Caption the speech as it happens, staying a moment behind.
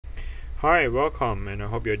Hi, welcome, and I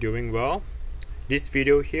hope you're doing well. This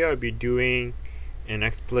video here I'll be doing an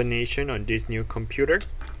explanation on this new computer.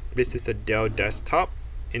 This is a Dell desktop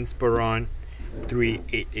Inspiron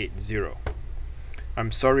 3880.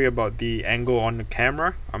 I'm sorry about the angle on the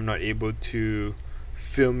camera. I'm not able to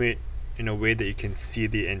film it in a way that you can see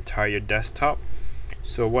the entire desktop.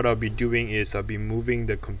 So what I'll be doing is I'll be moving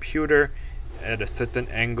the computer at a certain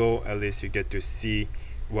angle, at least you get to see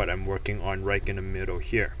what I'm working on right in the middle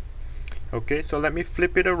here. Okay, so let me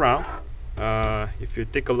flip it around. If you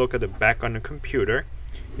take a look at the back on the computer,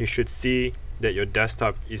 you should see that your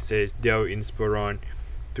desktop, it says Dell Inspiron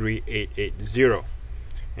 3880.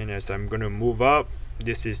 And as I'm going to move up,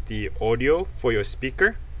 this is the audio for your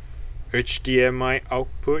speaker, HDMI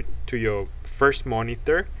output to your first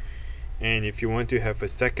monitor, and if you want to have a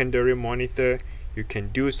secondary monitor, you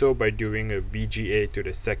can do so by doing a VGA to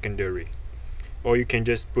the secondary, or you can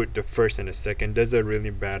just put the first and the second, doesn't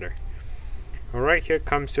really matter. Alright, here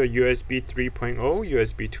comes your USB 3.0,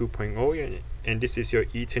 USB 2.0, and this is your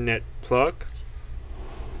Ethernet plug.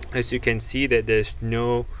 As you can see that there's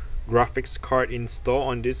no graphics card installed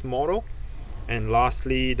on this model. And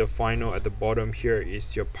lastly, the final at the bottom here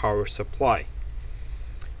is your power supply.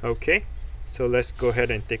 Okay, so let's go ahead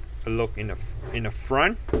and take a look in the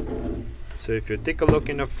front. So if you take a look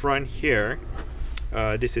in the front here,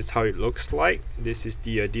 this is how it looks like. This is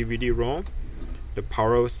the DVD-ROM. The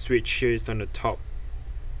power switch here is on the top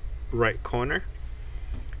right corner.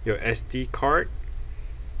 Your SD card.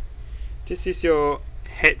 This is your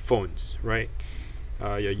headphones, right?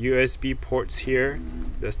 Your USB ports here.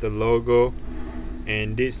 That's the logo.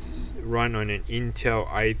 And this run on an Intel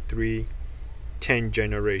i3 10th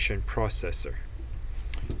generation processor.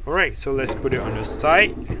 Alright, so let's put it on the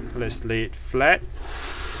side. Let's lay it flat.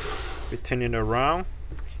 We turn it around.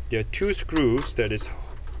 There are two screws that is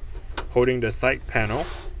holding the side panel,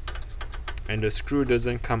 and the screw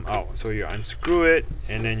doesn't come out, so you unscrew it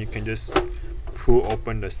and then you can just pull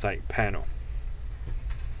open the side panel.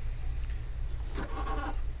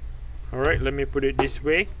 Alright, let me put it this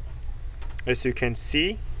way. As you can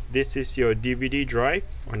see, this is your DVD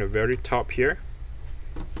drive on the very top here.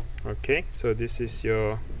 Okay, so this is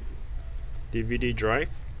your DVD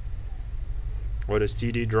drive or the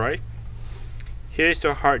CD drive. Here's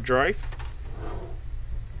your hard drive.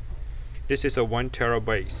 This is a 1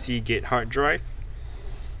 terabyte Seagate hard drive,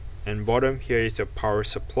 and bottom here is a power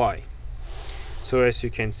supply. So as you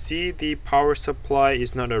can see, the power supply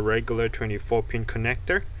is not a regular 24-pin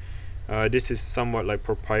connector. This is somewhat like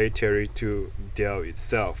proprietary to Dell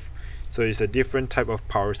itself, so it's a different type of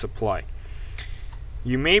power supply.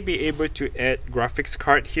 You may be able to add graphics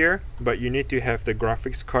card here, but you need to have the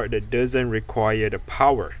graphics card that doesn't require the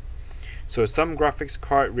power. So some graphics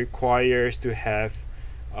card requires to have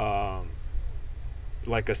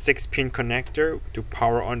like a 6-pin connector to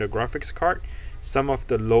power on the graphics card. Some of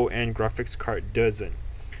the low-end graphics card doesn't.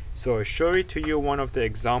 So I'll show it to you one of the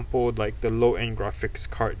example, like the low-end graphics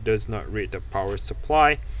card does not read the power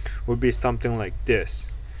supply, would be something like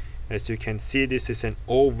this. As you can see, this is an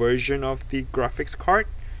old version of the graphics card.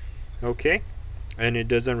 Okay, and it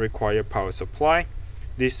doesn't require power supply.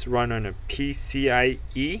 This run on a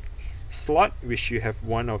PCIe slot, which you have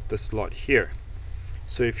one of the slot here.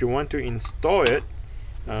 So if you want to install it,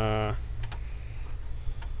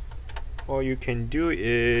 all you can do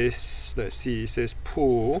is, let's see, it says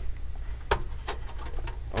pull,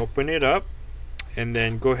 open it up, and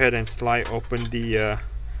then go ahead and slide open the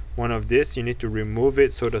one of this. You need to remove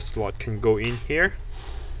it so the slot can go in here.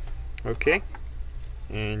 Okay,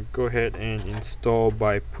 and go ahead and install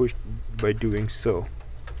by doing so.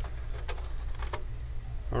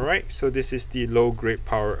 Alright, so this is the low grade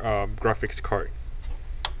power graphics card.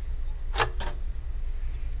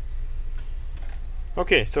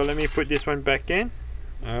 Okay, so let me put this one back in.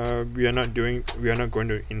 We are not going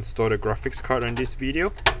to install the graphics card on this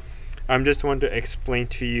video. I'm just want to explain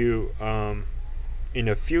to you in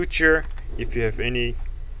the future, if you have any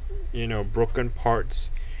broken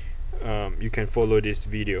parts, you can follow this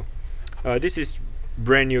video. This is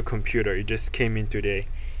brand new computer, it just came in today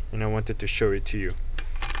and I wanted to show it to you.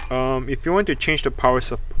 If you want to change the power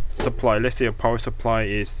supply, let's say a power supply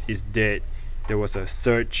is dead, there was a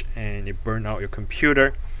surge and it burned out your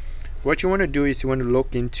computer, what you want to do is you want to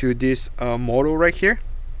look into this model right here.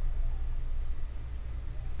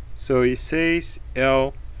 So it says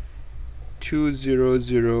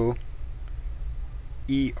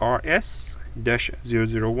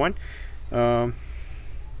L200ERS-001.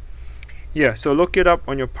 Yeah, so look it up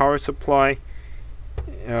on your power supply,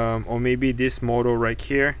 or maybe this model right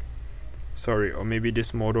here. Sorry, or maybe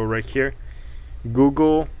this model right here.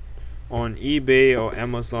 Google on eBay or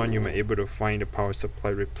Amazon, you might be able to find a power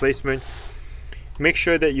supply replacement. Make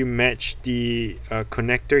sure that you match the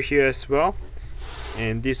connector here as well,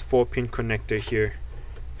 and this 4-pin connector here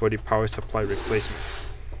for the power supply replacement.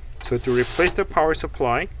 So to replace the power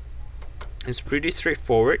supply, it's pretty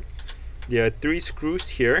straightforward. There are 3 screws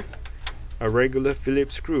here, a regular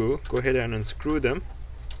Phillips screw. Go ahead and unscrew them.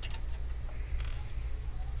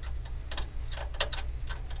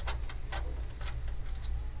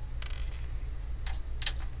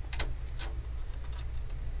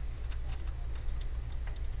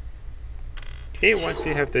 Okay, once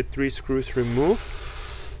we have the 3 screws removed,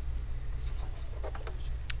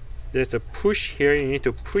 there's a push here. You need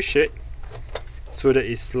to push it so that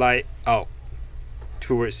it slides out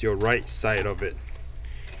towards your right side of it.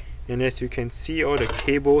 And as you can see, all the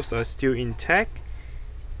cables are still intact.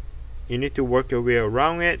 You need to work your way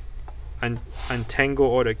around it, untangle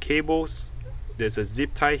all the cables. There's a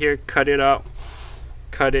zip tie here. Cut it out,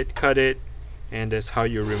 cut it, and that's how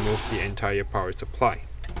you remove the entire power supply.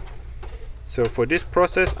 So for this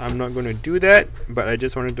process, I'm not going to do that, but I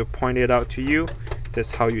just wanted to point it out to you.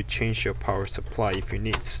 That's how you change your power supply if you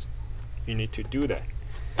need to do that.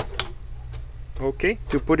 Okay,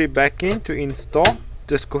 to put it back in, to install,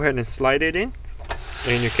 just go ahead and slide it in,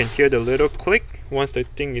 and you can hear the little click. Once the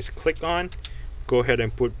thing is clicked on, go ahead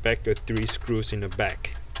and put back the 3 screws in the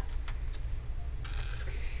back.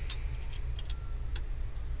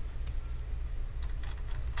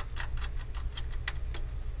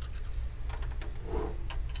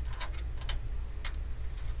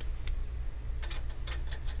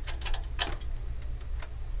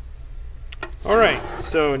 Alright,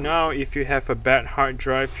 so now if you have a bad hard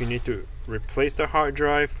drive, you need to replace the hard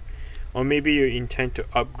drive, or maybe you intend to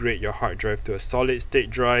upgrade your hard drive to a solid state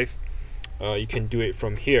drive, you can do it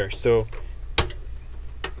from here. So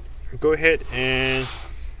go ahead and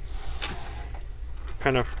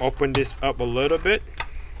kind of open this up a little bit.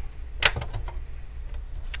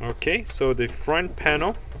 Okay, so the front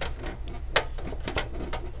panel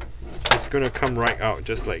is going to come right out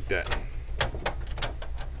just like that.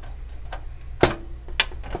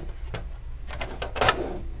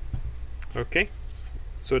 Okay,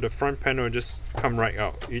 so the front panel just come right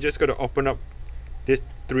out. You just got to open up this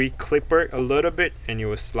 3 clipper a little bit and it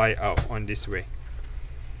will slide out on this way.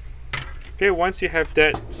 Okay, once you have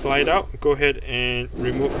that slide out, go ahead and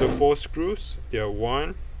remove the 4 screws. There are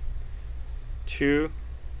 1, 2,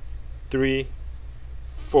 3,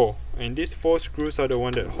 4, and these 4 screws are the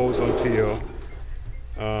one that holds onto your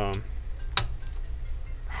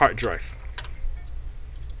hard drive.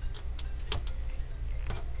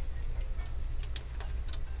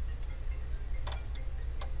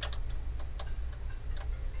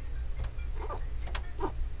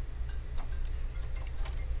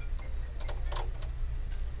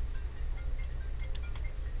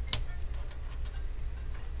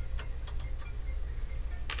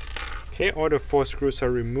 Okay, all the 4 screws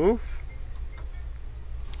are removed.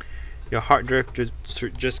 Your hard drive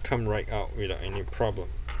should just come right out without any problem.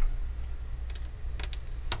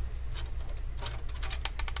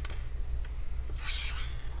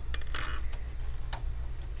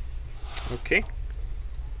 Okay.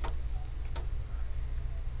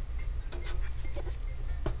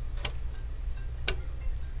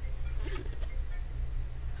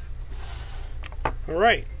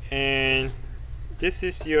 Alright, and this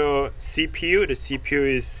is your CPU. The CPU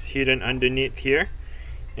is hidden underneath here,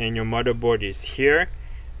 and your motherboard is here.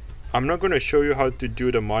 I'm not going to show you how to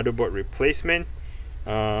do the motherboard replacement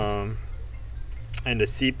and the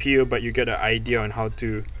CPU, but you get an idea on how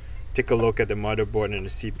to take a look at the motherboard and the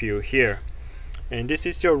CPU here. And this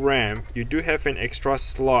is your RAM. You do have an extra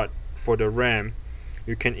slot for the RAM.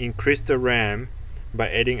 You can increase the RAM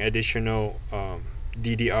by adding additional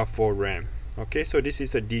DDR4 RAM. Okay, so this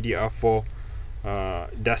is a DDR4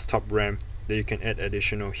 desktop RAM that you can add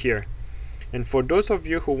additional here. And for those of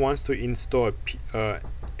you who wants to install a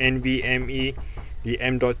NVMe, the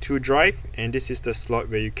M.2 drive, and this is the slot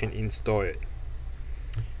where you can install it.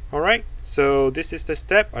 Alright, so this is the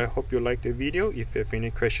step. I hope you liked the video. If you have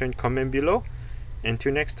any question, comment below.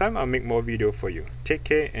 Until next time, I'll make more video for you. Take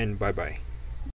care and bye bye.